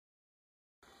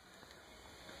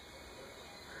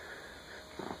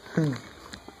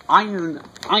I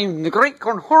am the great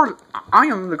Cornholio. I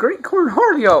am the great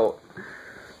Cornholio.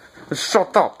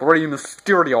 Shut up, Rey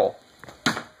Mysterio.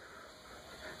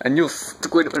 And you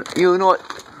know what?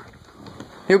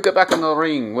 He'll get back in the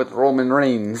ring with Roman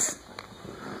Reigns.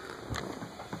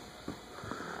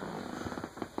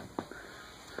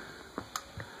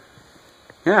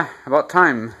 Yeah, about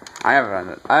time. I've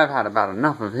had about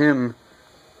enough of him.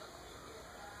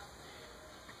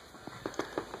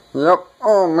 Yep.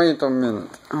 Oh, wait a minute.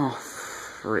 Oh,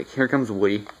 frick. Here comes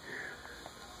Woody.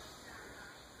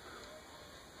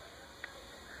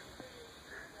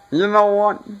 You know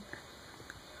what?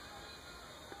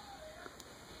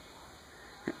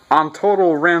 On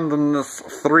Total Randomness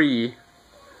 3,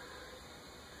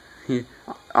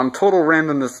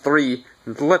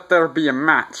 let there be a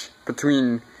match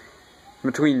between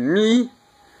me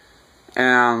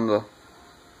and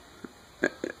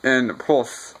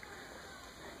Plus.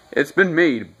 It's been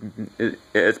made.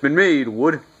 It's been made,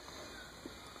 Wood.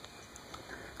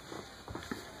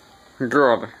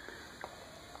 Good.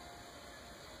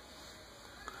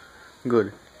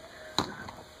 Good.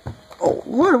 Oh,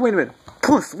 wait a minute.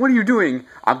 Puss, what are you doing?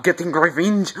 I'm getting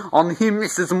revenge on him.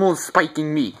 This is more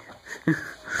spiking me.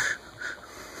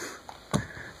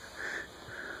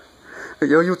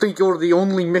 You think you're the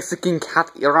only Mexican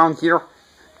cat around here?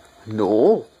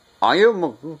 No, I am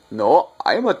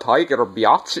a tiger,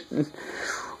 biatch.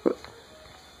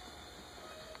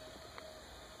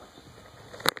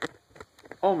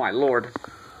 Oh my lord.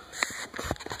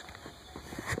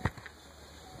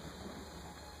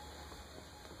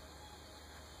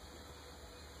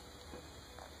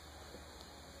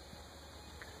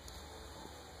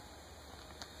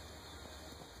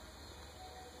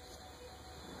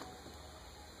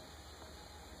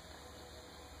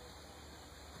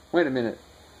 Wait a minute.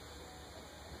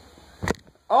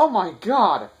 Oh my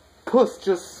god! Puss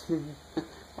just...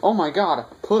 Oh my god,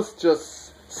 Puss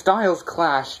just styles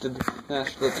clashed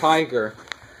the tiger.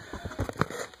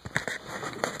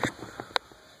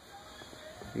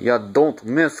 Ya don't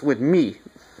mess with me.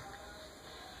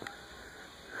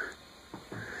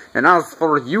 And as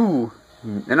for you,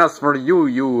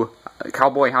 you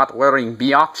cowboy hat wearing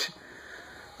biatch.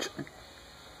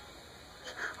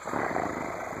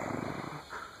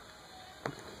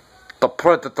 The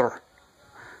Predator.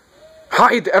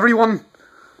 Hide, everyone!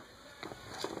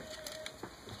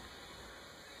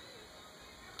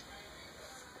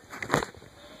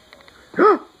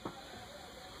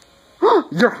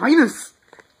 Your Highness!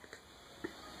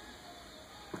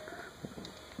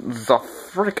 The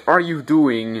frick are you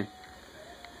doing?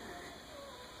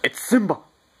 It's Simba.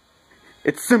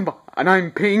 It's Simba, and I'm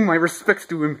paying my respects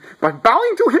to him by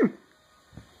bowing to him.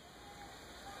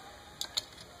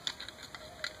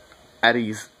 At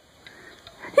ease.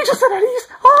 He just said at ease!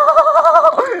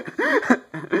 Oh!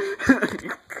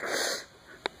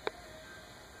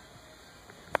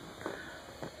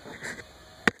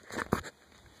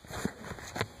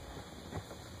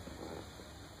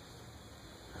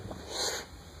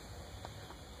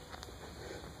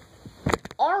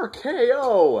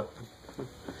 RKO!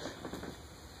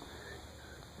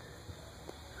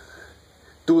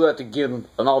 Do that again,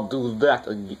 and I'll do that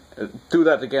again. Do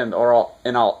that again, or I'll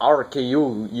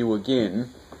RKO you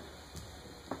again.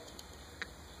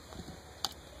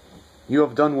 You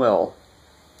have done well.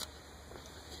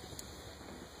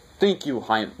 Thank you,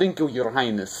 Your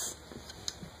Highness.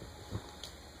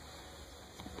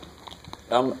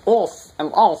 And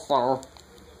also,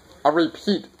 a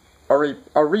repeat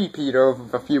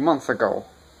of a few months ago.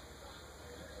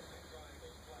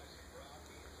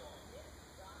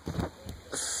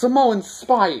 Samoan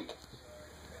Spike.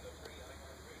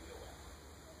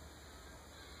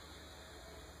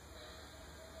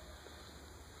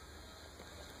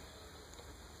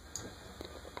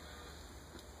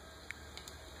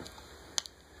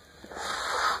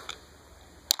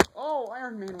 Oh,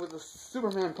 Iron Man with a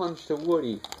Superman punch to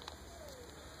Woody.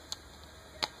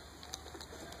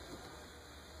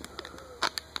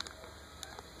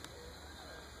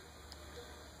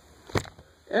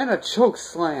 And a choke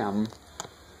slam.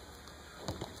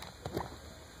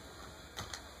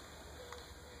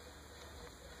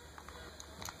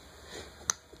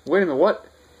 Wait a minute, what?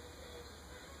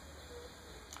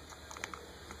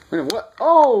 Wait a minute, what?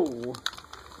 Oh!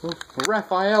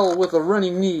 Raphael with a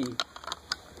running knee.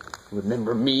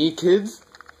 Remember me, kids?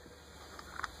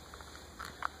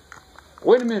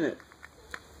 Wait a minute.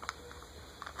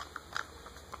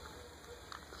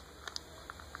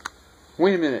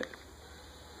 Wait a minute.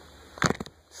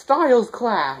 Styles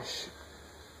clash.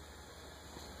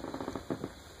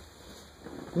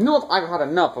 You know what? I've had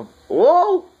enough of.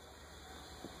 Whoa!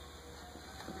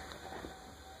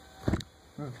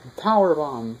 Power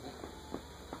bomb.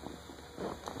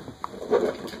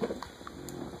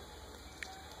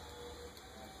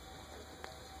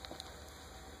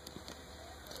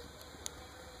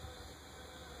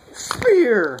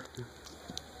 Spear.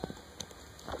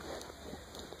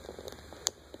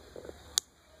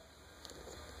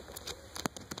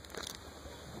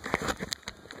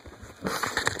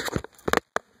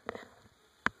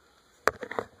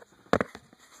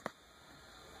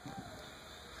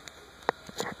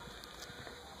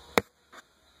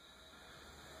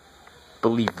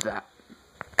 Believe that.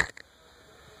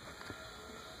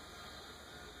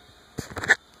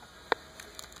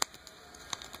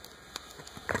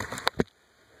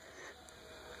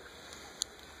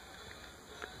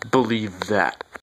 Believe that.